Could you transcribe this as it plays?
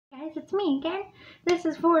guys, it's me again. This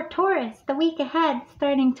is for Taurus, the week ahead,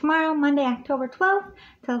 starting tomorrow, Monday, October 12th,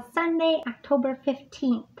 till Sunday, October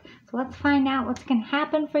 15th. So let's find out what's going to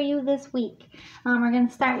happen for you this week. We're going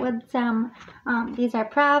to start with some, these are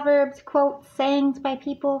proverbs, quotes, sayings by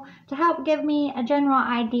people to help give me a general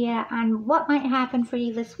idea on what might happen for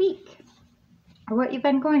you this week, or what you've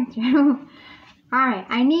been going through. Alright,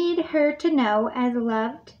 I need her to know as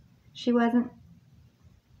loved, she wasn't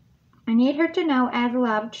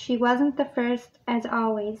the first, as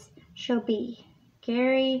always she'll be.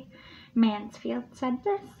 Gary Mansfield said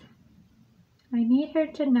this. I need her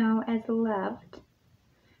to know as loved,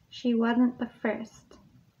 she wasn't the first.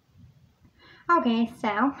 Okay,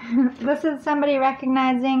 so this is somebody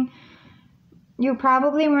recognizing you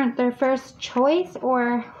probably weren't their first choice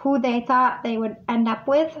or who they thought they would end up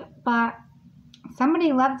with, but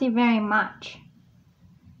somebody loves you very much.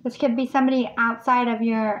 This could be somebody outside of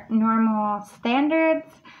your normal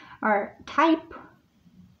standards or type.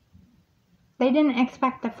 They didn't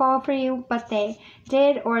expect to fall for you, but they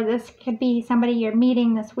did. Or this could be somebody you're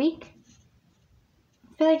meeting this week.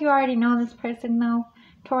 I feel like you already know this person though,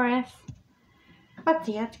 Taurus. Let's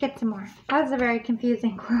see, let's get some more. That was a very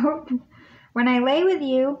confusing quote. When I lay with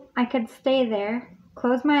you, I could stay there,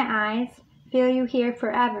 close my eyes, feel you here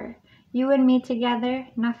forever. You and me together,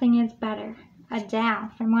 nothing is better. Adele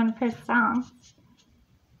from one of her songs.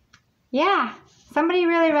 Yeah, somebody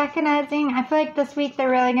really recognizing, I feel like this week they're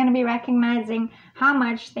really going to be recognizing how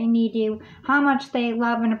much they need you, how much they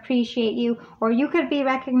love and appreciate you, or you could be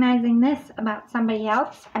recognizing this about somebody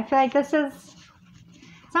else. I feel like this is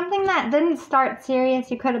something that didn't start serious.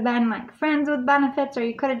 You could have been like friends with benefits, or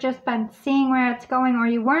you could have just been seeing where it's going, or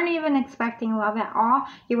you weren't even expecting love at all.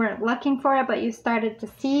 You weren't looking for it, but you started to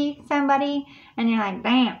see somebody and you're like,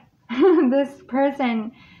 damn. This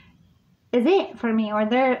person is it for me, or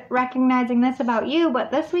they're recognizing this about you,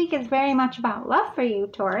 but this week is very much about love for you,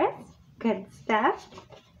 Taurus. Good stuff.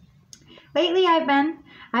 Lately I've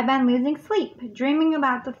been losing sleep, dreaming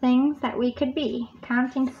about the things that we could be,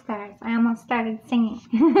 counting stars. I almost started singing.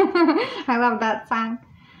 I love that song.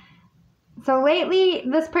 So lately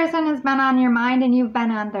this person has been on your mind and you've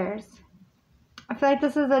been on theirs. I feel like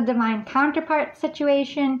this is a divine counterpart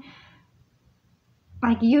situation.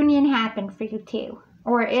 Like union happened for you too,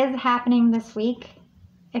 or is happening this week.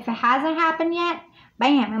 If it hasn't happened yet,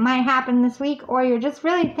 bam, it might happen this week. Or you're just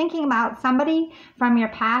really thinking about somebody from your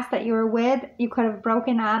past that you were with, you could have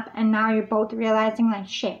broken up, and now you're both realizing like,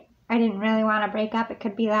 shit, I didn't really want to break up. It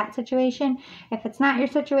could be that situation. If it's not your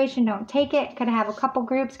situation, don't take it. Could have a couple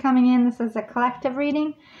groups coming in. This is a collective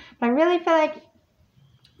reading. But I really feel like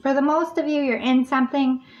for the most of you, you're in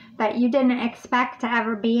something that you didn't expect to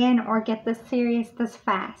ever be in or get this serious this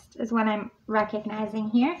fast, is what I'm recognizing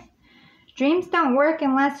here. Dreams don't work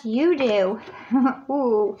unless you do.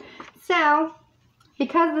 Ooh. So,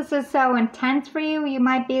 because this is so intense for you, you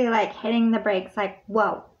might be like hitting the brakes, like,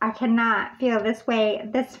 whoa, I cannot feel this way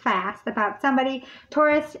this fast about somebody.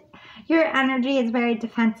 Taurus, your energy is very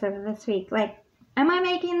defensive this week. Like, am I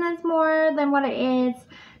making this more than what it is?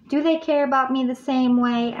 Do they care about me the same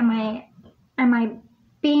way? Am I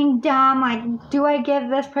being dumb? Like, do I give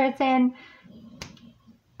this person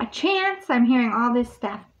a chance? I'm hearing all this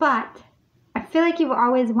stuff, but I feel like you've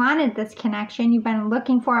always wanted this connection. You've been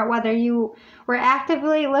looking for it, whether you were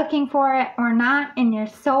actively looking for it or not in your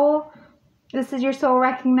soul. This is your soul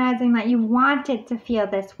recognizing that you wanted to feel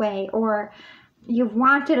this way, or you've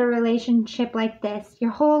wanted a relationship like this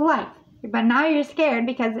your whole life. But now you're scared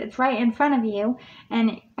because it's right in front of you,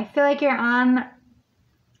 and I feel like you're on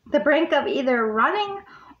the brink of either running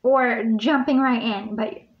or jumping right in,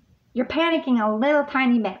 but you're panicking a little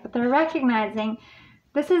tiny bit. But they're recognizing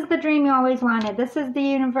this is the dream you always wanted. This is the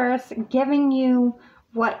universe giving you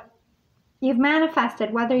what you've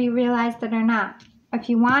manifested, whether you realized it or not. If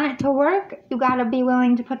you want it to work, you got to be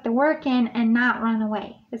willing to put the work in and not run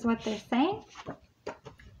away, is what they're saying.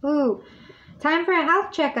 Ooh, time for a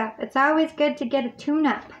health checkup. It's always good to get a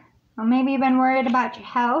tune-up. Or maybe you've been worried about your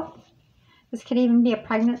health. This could even be a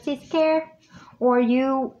pregnancy scare, or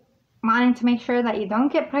you wanting to make sure that you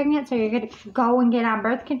don't get pregnant, so you're going to go and get on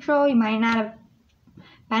birth control. You might not have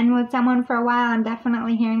been with someone for a while. I'm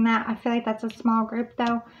definitely hearing that. I feel like that's a small group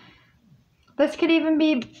though. This could even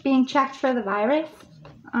be being checked for the virus.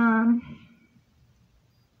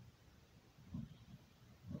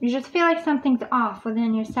 You just feel like something's off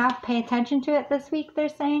within yourself. Pay attention to it this week, they're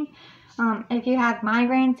saying. If you have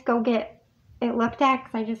migraines, go get it looked at,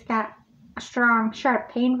 because I just got a strong, sharp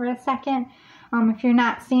pain for a second. If you're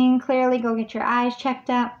not seeing clearly, go get your eyes checked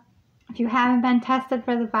up. If you haven't been tested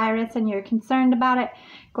for the virus and you're concerned about it,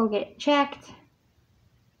 go get checked.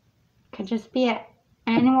 Could just be it.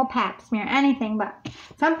 annual pap smear, anything, but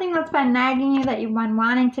something that's been nagging you that you've been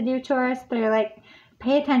wanting to do, Taurus. They're like,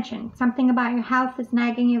 pay attention. Something about your health is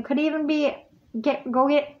nagging you. Could even be go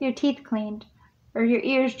get your teeth cleaned or your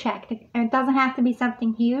ears checked. It doesn't have to be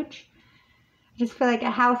something huge. I just feel like a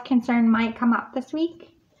health concern might come up this week.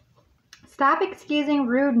 Stop excusing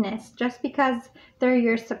rudeness just because they're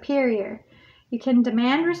your superior. You can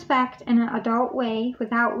demand respect in an adult way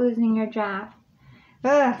without losing your job.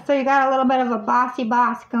 So you got a little bit of a bossy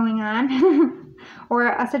boss going on. Or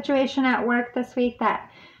a situation at work this week that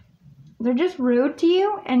they're just rude to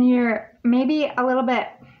you and you're maybe a little bit,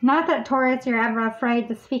 not that Taurus you're ever afraid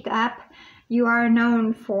to speak up. You are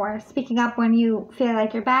known for speaking up when you feel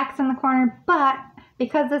like your back's in the corner, but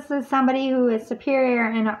because this is somebody who is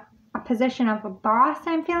superior in a position of a boss,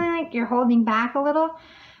 I'm feeling like you're holding back a little.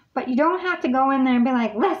 But you don't have to go in there and be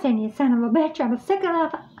like, listen, you son of a bitch, I'm sick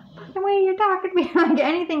of the way you're talking to me, like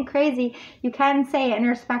anything crazy. You can say it in a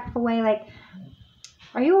respectful way, like,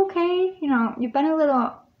 are you okay? You know, you've been a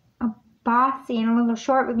little bossy and a little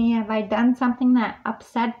short with me. Have I done something that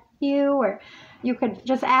upset you? Or you could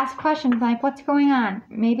just ask questions like, what's going on?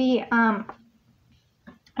 Maybe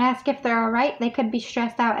ask if they're all right. They could be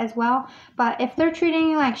stressed out as well. But if they're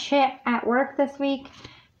treating you like shit at work this week,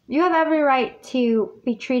 you have every right to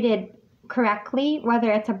be treated correctly,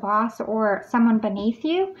 whether it's a boss or someone beneath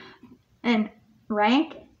you. And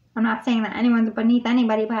rank, I'm not saying that anyone's beneath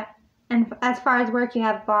anybody, but and as far as work, you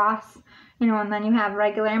have boss, you know, and then you have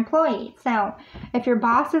regular employees. So if your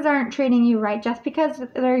bosses aren't treating you right, just because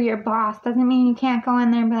they're your boss doesn't mean you can't go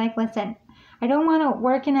in there and be like, listen, I don't want to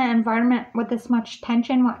work in an environment with this much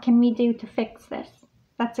tension. What can we do to fix this?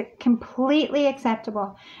 That's completely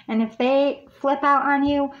acceptable. And if they flip out on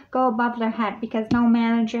you, go above their head, because no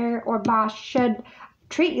manager or boss should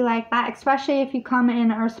treat you like that, especially if you come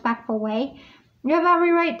in a respectful way. You have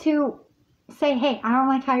every right to say, hey, I don't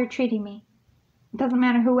like how you're treating me. It doesn't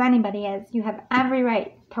matter who anybody is. You have every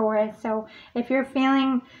right, Taurus. So if you're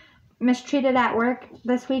feeling mistreated at work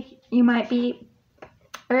this week, you might be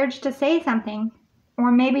urged to say something.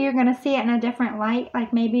 Or maybe you're going to see it in a different light.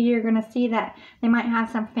 Like maybe you're going to see that they might have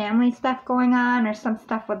some family stuff going on or some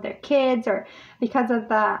stuff with their kids, or because of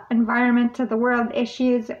the environment of the world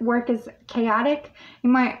issues, work is chaotic. You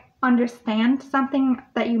might understand something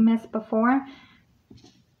that you missed before.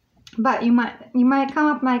 But you might come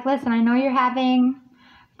up like, listen, I know you're having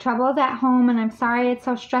troubles at home and I'm sorry it's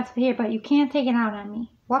so stressful here, but you can't take it out on me.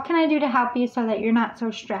 What can I do to help you so that you're not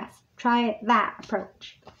so stressed? Try that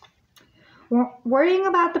approach. Worrying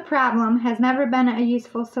about the problem has never been a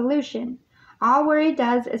useful solution. All worry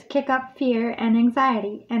does is kick up fear and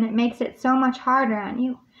anxiety, and it makes it so much harder on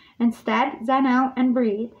you. Instead, zen out and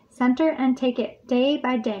breathe. Center and take it day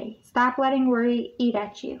by day. Stop letting worry eat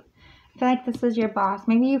at you. I feel like this is your boss.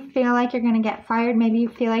 Maybe you feel like you're going to get fired. Maybe you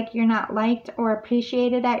feel like you're not liked or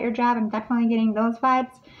appreciated at your job. I'm definitely getting those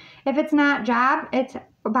vibes. If it's not job, it's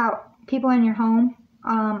about people in your home,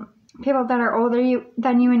 people that are older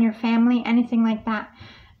than you in your family, anything like that.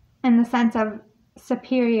 In the sense of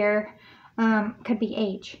superior, could be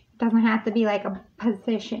age. Doesn't have to be like a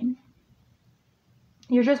position.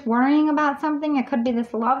 You're just worrying about something. It could be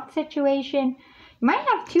this love situation. You might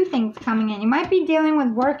have two things coming in. You might be dealing with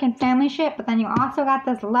work and family shit, but then you also got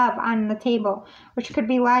this love on the table, which could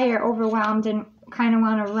be why you're overwhelmed and kind of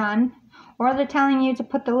want to run. Or they're telling you to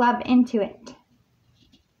put the love into it.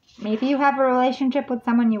 Maybe you have a relationship with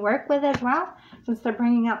someone you work with as well, since they're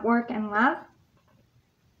bringing up work and love.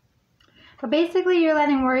 But basically, you're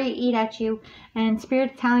letting worry eat at you, and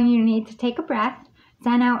Spirit's telling you need to take a breath,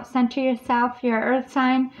 zen out, center yourself. Your earth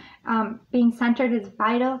sign, being centered is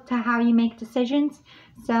vital to how you make decisions.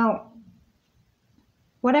 So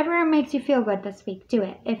whatever makes you feel good this week, do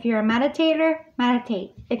it. If you're a meditator,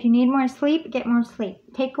 meditate. If you need more sleep, get more sleep.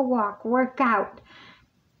 Take a walk, work out.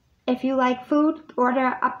 If you like food, order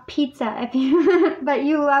a pizza that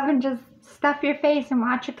you love, and just stuff your face and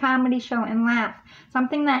watch a comedy show and laugh.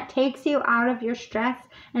 Something that takes you out of your stress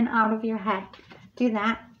and out of your head. Do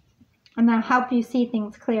that, and that'll help you see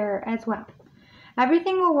things clearer as well.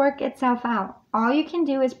 Everything will work itself out. All you can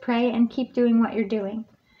do is pray and keep doing what you're doing.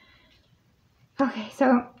 Okay,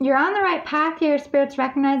 so you're on the right path here. Spirit's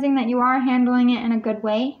recognizing that you are handling it in a good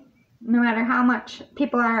way. No matter how much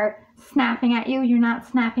people are snapping at you, you're not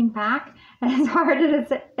snapping back. As hard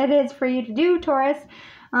as it is for you to do, Taurus,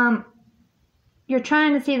 you're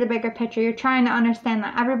trying to see the bigger picture. You're trying to understand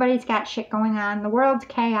that everybody's got shit going on. The world's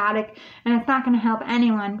chaotic, and it's not going to help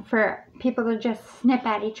anyone for people to just snip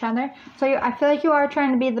at each other. So I feel like you are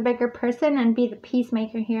trying to be the bigger person and be the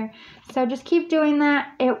peacemaker here. So just keep doing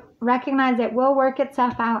that. Recognize it will work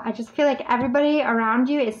itself out. I just feel like everybody around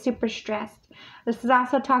you is super stressed. This is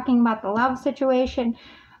also talking about the love situation.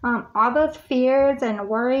 All those fears and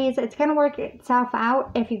worries, it's going to work itself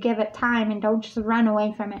out if you give it time and don't just run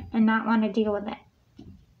away from it and not want to deal with it.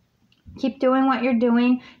 Keep doing what you're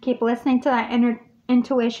doing. Keep listening to that inner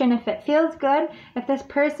intuition. If it feels good, if this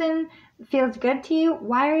person feels good to you,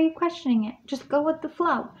 why are you questioning it? Just go with the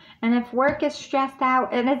flow. And if work is stressed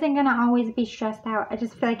out, it isn't going to always be stressed out. I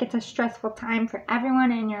just feel like it's a stressful time for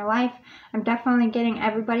everyone in your life. I'm definitely getting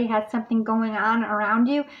everybody has something going on around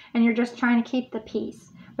you, and you're just trying to keep the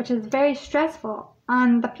peace, which is very stressful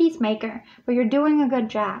on the peacemaker, but you're doing a good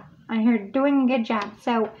job. I heard doing a good job.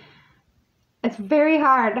 So it's very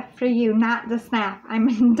hard for you not to snap.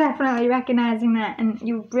 I'm definitely recognizing that, and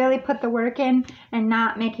you really put the work in and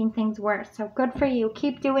not making things worse. So good for you.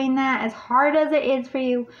 Keep doing that. As hard as it is for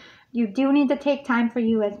you, you do need to take time for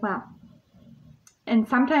you as well. And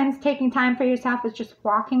sometimes taking time for yourself is just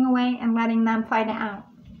walking away and letting them fight it out.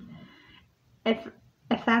 If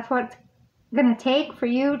that's what it's going to take for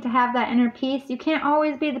you to have that inner peace, you can't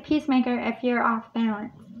always be the peacemaker if you're off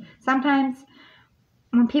balance. Sometimes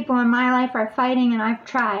when people in my life are fighting, and I've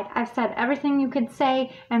tried, I've said everything you could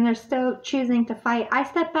say, and they're still choosing to fight, I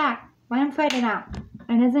step back. Let them fight it out.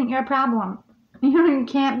 It isn't your problem. You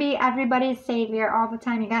can't be everybody's savior all the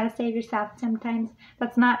time. You got to save yourself sometimes.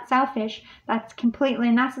 That's not selfish. That's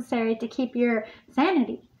completely necessary to keep your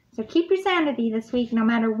sanity. So keep your sanity this week no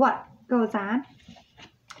matter what goes on.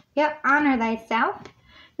 Yep, honor thyself.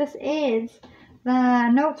 This is the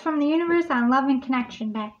notes from the universe on love and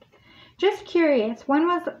connection deck. Just curious, when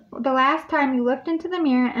was the last time you looked into the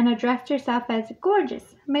mirror and addressed yourself as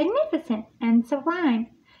gorgeous, magnificent, and sublime?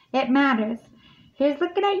 It matters. Here's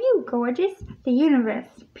looking at you, gorgeous. The universe.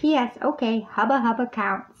 P.S. Okay, hubba hubba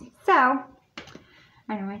counts. So,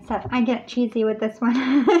 I know I get cheesy with this one.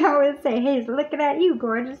 I always say, hey, looking at you,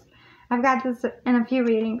 gorgeous. I've got this in a few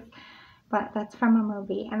readings, but that's from a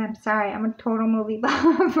movie. And I'm sorry, I'm a total movie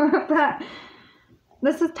buff. But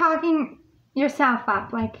this is talking yourself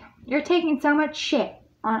up. Like, you're taking so much shit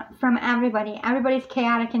from everybody. Everybody's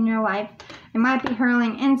chaotic in your life. It might be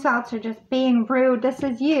hurling insults or just being rude. This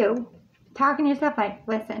is you talking to yourself like,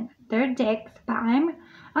 listen, they're dicks, but I'm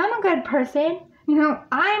a good person. You know,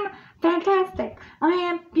 I'm fantastic. I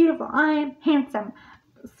am beautiful. I am handsome.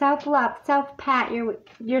 Self-love, self-pat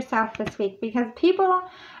yourself this week, because people,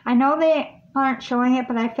 I know they aren't showing it,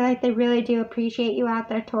 but I feel like they really do appreciate you out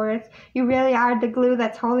there, Taurus. You really are the glue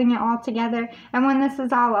that's holding it all together. And when this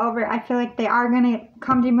is all over, I feel like they are going to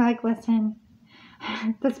come to you and be like, listen,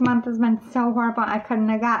 this month has been so horrible. I couldn't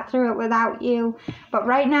have got through it without you. But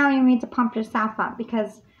right now you need to pump yourself up,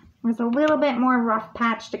 because there's a little bit more rough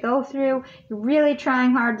patch to go through. You're really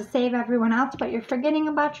trying hard to save everyone else, but you're forgetting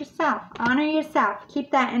about yourself. Honor yourself.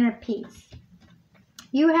 Keep that inner peace.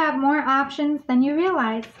 You have more options than you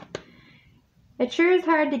realize. It sure is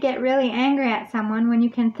hard to get really angry at someone when you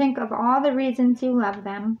can think of all the reasons you love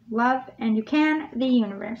them. Love, and you can, the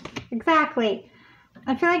universe. Exactly.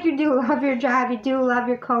 I feel like you do love your job. You do love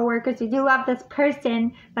your coworkers. You do love this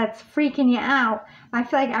person that's freaking you out. I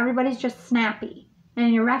feel like everybody's just snappy.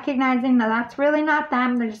 And you're recognizing that that's really not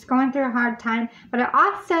them. They're just going through a hard time. But it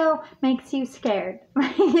also makes you scared.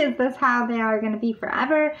 Is this how they are going to be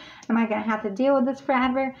forever? Am I going to have to deal with this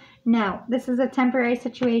forever? No. This is a temporary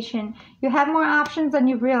situation. You have more options than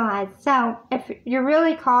you realize. So if you're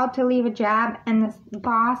really called to leave a job and this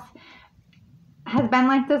boss has been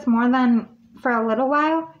like this more than for a little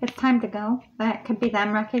while, it's time to go. That could be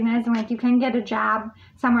them recognizing like you can get a job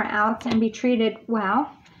somewhere else and be treated well.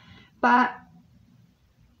 But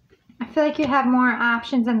I feel like you have more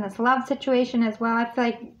options in this love situation as well. I feel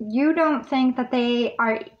like you don't think that they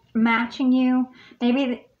are matching you. Maybe you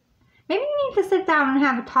need to sit down and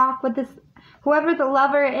have a talk with this, whoever the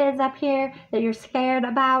lover is up here that you're scared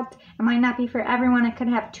about. It might not be for everyone. It could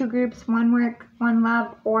have two groups, one work, one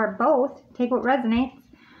love, or both. Take what resonates.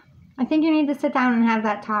 I think you need to sit down and have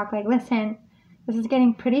that talk. Like, listen, this is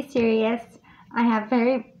getting pretty serious. I have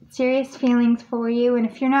very serious feelings for you, and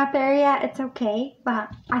if you're not there yet, it's okay, but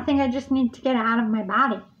I think I just need to get it out of my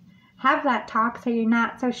body. Have that talk so you're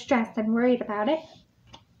not so stressed and worried about it.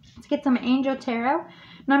 Let's get some Angel Tarot.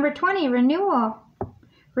 Number 20, renewal.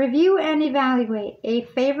 Review and evaluate. A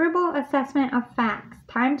favorable assessment of facts.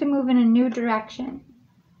 Time to move in a new direction.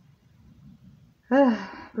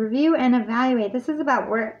 Review and evaluate. This is about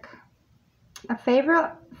work. A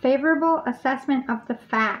favorable assessment of the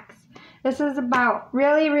facts. This is about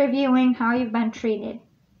really reviewing how you've been treated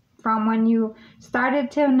from when you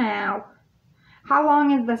started till now. How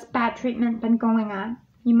long has this bad treatment been going on?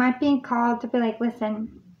 You might be called to be like,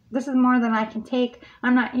 listen, this is more than I can take.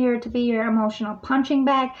 I'm not here to be your emotional punching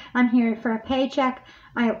bag. I'm here for a paycheck.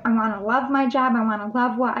 I want to love my job. I want to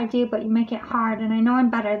love what I do, but you make it hard, and I know I'm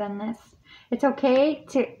better than this. It's okay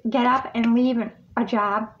to get up and leave a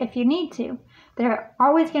job if you need to. There are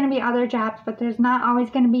always going to be other jobs, but there's not always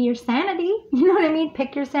going to be your sanity. You know what I mean?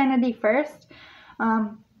 Pick your sanity first.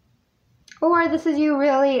 Or this is you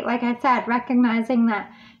really, like I said, recognizing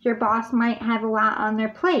that your boss might have a lot on their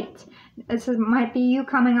plate. Might be you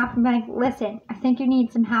coming up and being like, listen, I think you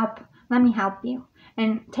need some help. Let me help you.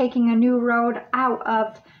 And taking a new road out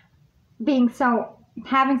of having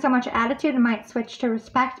so much attitude, and might switch to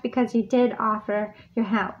respect because you did offer your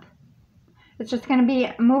help. It's just going to be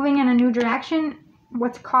moving in a new direction,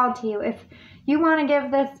 what's called to you. If you want to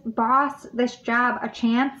give this boss, this job, a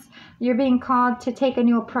chance, you're being called to take a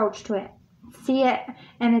new approach to it. See it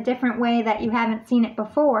in a different way that you haven't seen it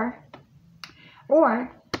before.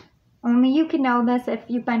 Or, only you can know this, if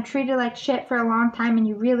you've been treated like shit for a long time and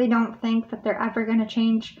you really don't think that they're ever going to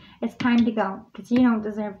change, it's time to go. Because you don't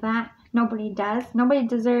deserve that. Nobody does. Nobody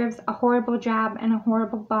deserves a horrible job and a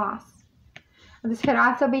horrible boss. This could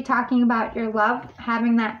also be talking about your love,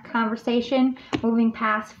 having that conversation, moving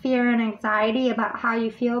past fear and anxiety about how you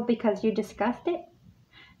feel because you discussed it.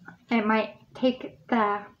 It might take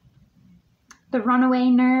the runaway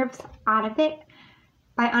nerves out of it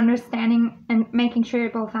by understanding and making sure you're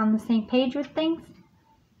both on the same page with things.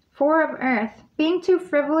 Four of Earth, being too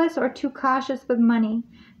frivolous or too cautious with money.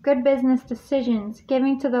 Good business decisions,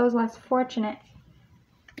 giving to those less fortunate.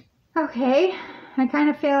 Okay, I kind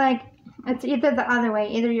of feel like it's either the other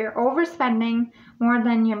way. Either you're overspending more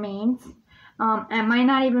than your means. It might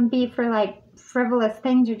not even be for like frivolous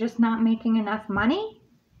things. You're just not making enough money,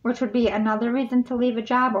 which would be another reason to leave a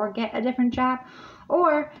job or get a different job.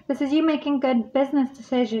 Or this is you making good business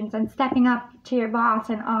decisions and stepping up to your boss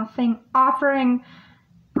and offering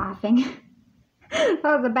that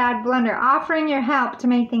was a bad blunder. Offering your help to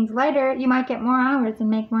make things lighter, you might get more hours and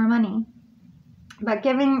make more money. But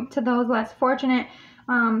giving to those less fortunate,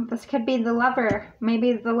 this could be the lover.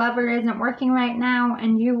 Maybe the lover isn't working right now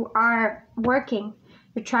and you are working.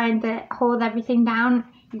 You're trying to hold everything down.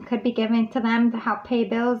 You could be giving to them to help pay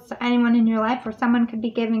bills to anyone in your life, or someone could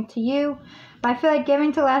be giving to you. But I feel like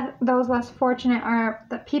giving to those less fortunate are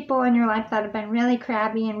the people in your life that have been really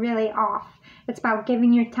crabby and really off. It's about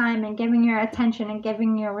giving your time and giving your attention and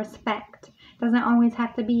giving your respect. It doesn't always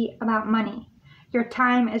have to be about money. Your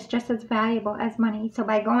time is just as valuable as money. So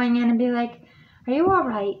by going in and be like, are you all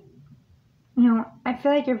right? You know, I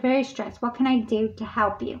feel like you're very stressed. What can I do to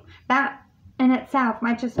help you? That in itself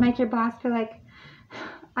might just make your boss feel like,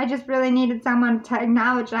 I just really needed someone to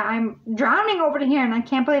acknowledge that I'm drowning over here and I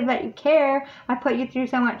can't believe that you care. I put you through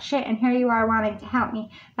so much shit and here you are wanting to help me.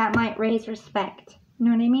 That might raise respect. You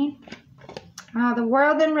know what I mean? The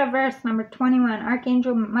World in Reverse, number 21,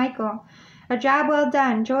 Archangel Michael. A job well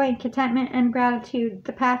done, joy, contentment, and gratitude,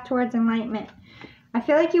 the path towards enlightenment. I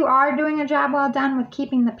feel like you are doing a job well done with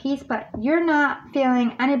keeping the peace, but you're not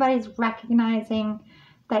feeling anybody's recognizing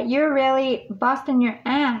that you're really busting your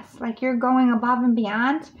ass, like you're going above and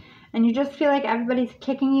beyond, and you just feel like everybody's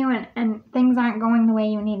kicking you and things aren't going the way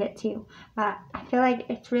you need it to. But I feel like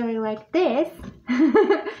it's really like this.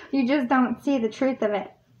 You just don't see the truth of it.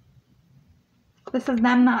 This is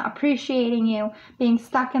them not appreciating you, being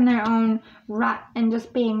stuck in their own rut and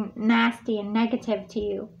just being nasty and negative to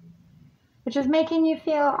you, which is making you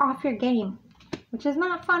feel off your game, which is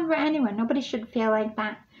not fun for anyone. Nobody should feel like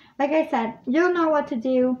that. Like I said, you'll know what to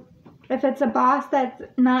do. If it's a boss that's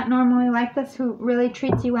not normally like this, who really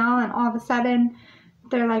treats you well, and all of a sudden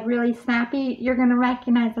they're like really snappy, you're going to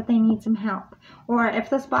recognize that they need some help. Or if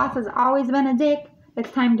this boss has always been a dick,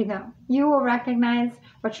 it's time to go. You will recognize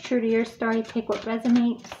what's true to your story. Take what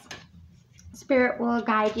resonates. Spirit will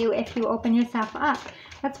guide you if you open yourself up.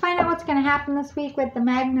 Let's find out what's going to happen this week with the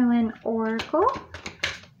Magdalene Oracle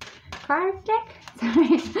card deck. Sorry,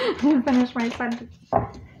 I didn't finish my sentence.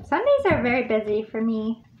 Sundays are very busy for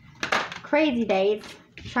me. Crazy days.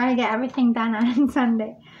 Trying to get everything done on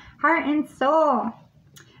Sunday. Heart and soul.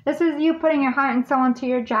 This is you putting your heart and soul into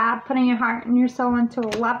your job, putting your heart and your soul into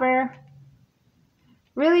a lover.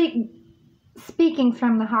 Really speaking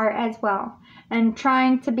from the heart as well, and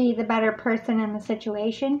trying to be the better person in the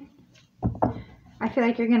situation. I feel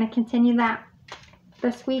like you're going to continue that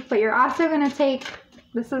this week, but you're also going to take,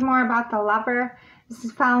 this is more about the lover. This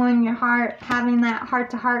is following your heart, having that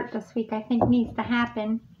heart-to-heart this week, I think needs to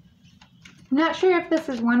happen. I'm not sure if this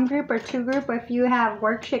is one group or two group, if you have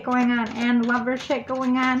work shit going on and lover shit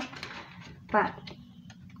going on, but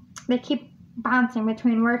they keep bouncing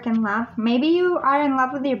between work and love. Maybe you are in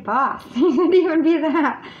love with your boss. You could even be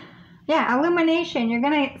that. Yeah, illumination. You're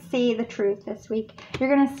going to see the truth this week.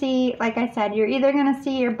 You're going to see, like I said, you're either going to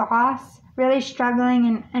see your boss really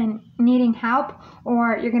struggling and needing help,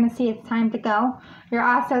 or you're going to see it's time to go. You're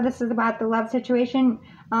also, this is about the love situation,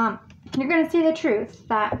 you're going to see the truth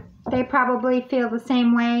that they probably feel the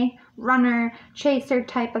same way, runner, chaser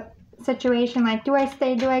type of situation, like, do I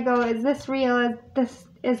stay, do I go, is this real, is this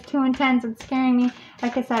is too intense, it's scaring me.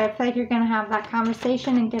 Like I said, I feel like you're going to have that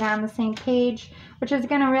conversation and get on the same page, which is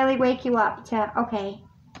going to really wake you up to, okay,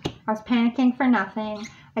 I was panicking for nothing.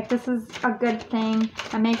 Like, this is a good thing.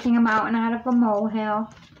 I'm making a mountain out of a molehill.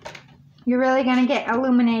 You're really going to get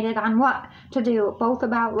illuminated on what to do, both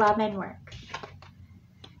about love and work.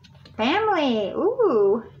 Family.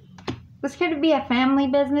 Ooh. This could be a family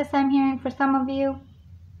business, I'm hearing, for some of you.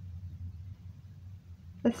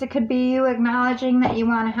 This could be you acknowledging that you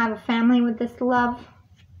want to have a family with this love.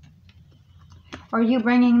 Or you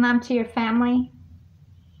bringing them to your family.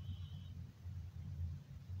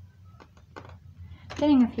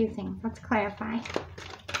 Getting a few things. Let's clarify.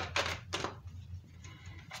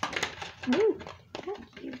 Ooh,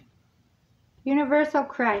 thank you. Universal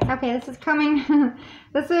Christ. Okay, this is coming.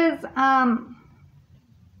 This is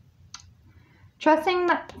trusting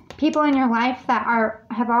the people in your life that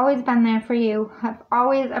have always been there for you, have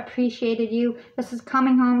always appreciated you. This is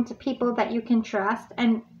coming home to people that you can trust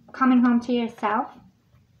and coming home to yourself.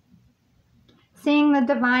 Seeing the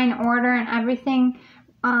divine order and everything.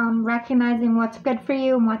 Recognizing what's good for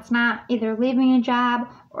you and what's not, either leaving a job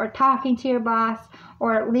or talking to your boss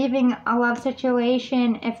or leaving a love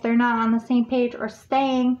situation if they're not on the same page, or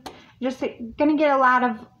staying. Just gonna get a lot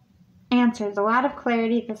of answers, a lot of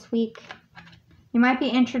clarity this week. You might be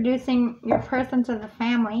introducing your person to the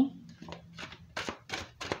family.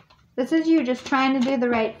 This is you just trying to do the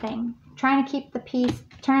right thing, trying to keep the peace,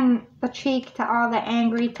 turn the cheek to all the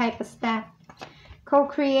angry type of stuff.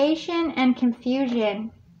 Co-creation and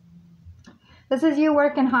confusion. This is you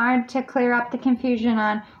working hard to clear up the confusion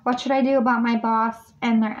on what should I do about my boss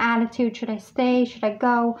and their attitude. Should I stay? Should I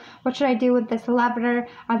go? What should I do with this lover?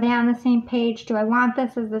 Are they on the same page? Do I want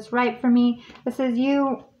this? Is this right for me? This is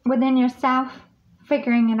you within yourself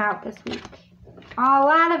figuring it out this week. A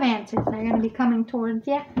lot of answers are going to be coming towards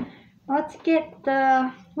you. Let's get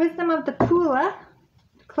the wisdom of the Kula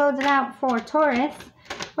to close it out for Taurus.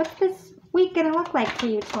 What's this week going to look like for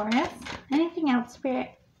you, Taurus? Anything else,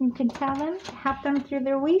 Spirit, you can tell them to help them through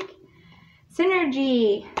their week?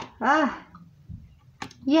 Synergy.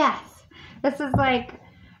 Yes. This is like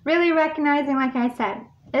really recognizing, like I said,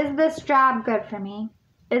 is this job good for me?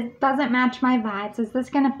 It doesn't match my vibes. Is this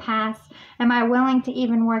going to pass? Am I willing to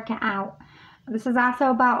even work it out? This is also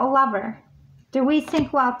about a lover. Do we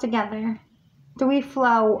sync well together? Do we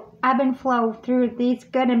flow, ebb and flow through these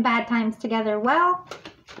good and bad times together well?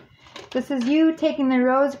 This is you taking the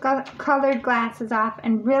rose-colored glasses off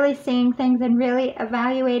and really seeing things and really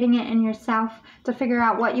evaluating it in yourself to figure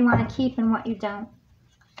out what you want to keep and what you don't.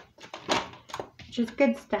 Which is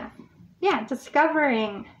good stuff. Yeah,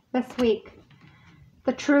 discovering this week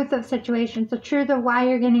the truth of situations, the truth of why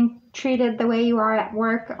you're getting treated the way you are at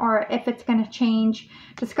work, or if it's going to change.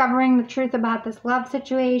 Discovering the truth about this love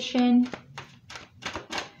situation.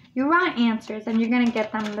 You want answers, and you're going to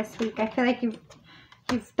get them this week. I feel like you've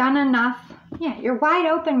done enough. Yeah, you're wide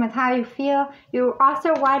open with how you feel. You're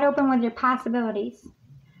also wide open with your possibilities.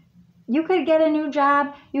 You could get a new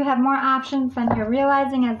job. You have more options than you're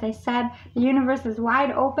realizing. As I said, the universe is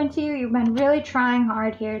wide open to you. You've been really trying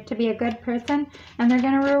hard here to be a good person, and they're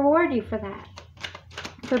going to reward you for that.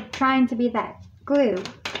 For trying to be that glue.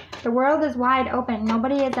 The world is wide open.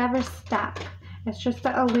 Nobody is ever stuck. It's just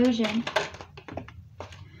an illusion.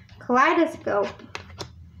 Kaleidoscope.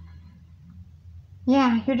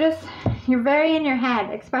 Yeah, you're very in your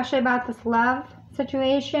head, especially about this love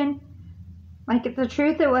situation. Like, the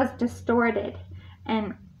truth, it was distorted,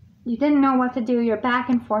 and you didn't know what to do. You're back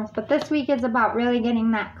and forth, but this week is about really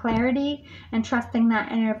getting that clarity and trusting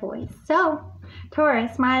that inner voice. So,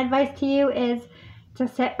 Taurus, my advice to you is to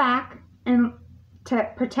sit back and to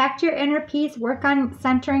protect your inner peace, work on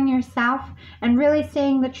centering yourself, and really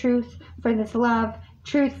seeing the truth for this love,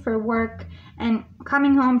 truth for work, and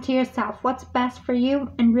coming home to yourself. What's best for you,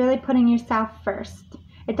 and really putting yourself first.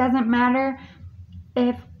 It doesn't matter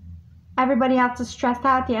if everybody else is stressed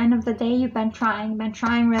out. At the end of the day, you've been trying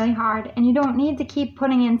really hard, and you don't need to keep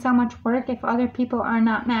putting in so much work if other people are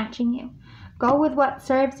not matching you. Go with what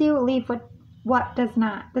serves you, leave what does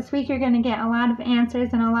not. This week you're going to get a lot of answers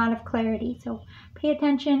and a lot of clarity, so pay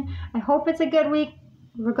attention. I hope it's a good week.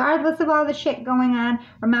 Regardless of all the shit going on,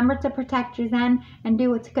 remember to protect your zen and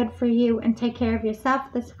do what's good for you, and take care of yourself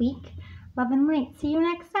this week. Love and light. See you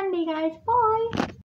next Sunday, guys. Bye.